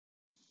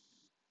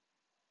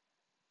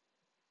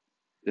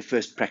The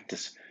first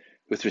practice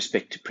with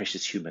respect to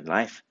precious human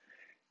life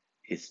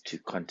is to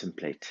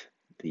contemplate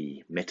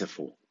the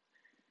metaphor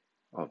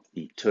of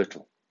the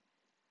turtle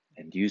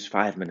and use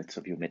 5 minutes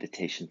of your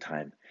meditation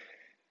time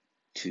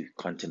to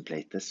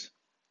contemplate this.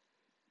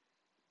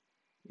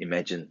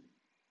 Imagine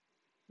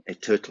a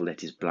turtle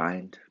that is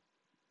blind,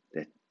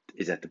 that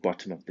is at the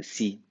bottom of the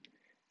sea,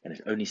 and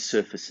it only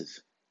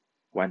surfaces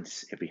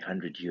once every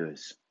 100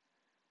 years.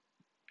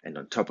 And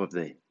on top of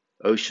the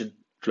ocean,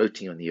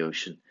 floating on the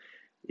ocean,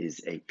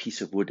 is a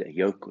piece of wood, a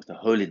yoke with a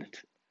hole in it,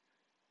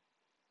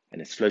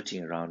 and it's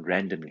floating around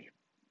randomly.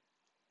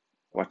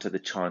 What are the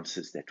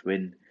chances that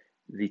when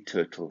the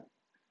turtle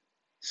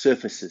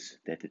surfaces,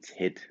 that its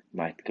head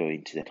might go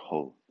into that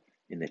hole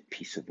in that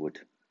piece of wood?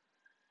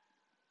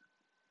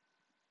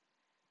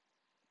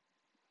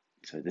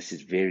 So this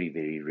is very,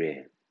 very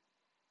rare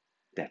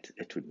that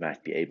it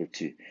might be able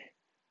to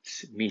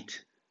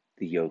meet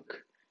the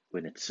yolk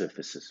when it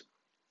surfaces.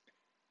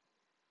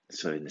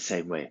 So in the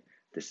same way,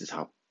 this is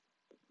how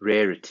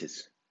rare it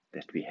is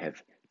that we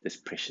have this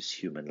precious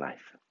human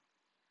life.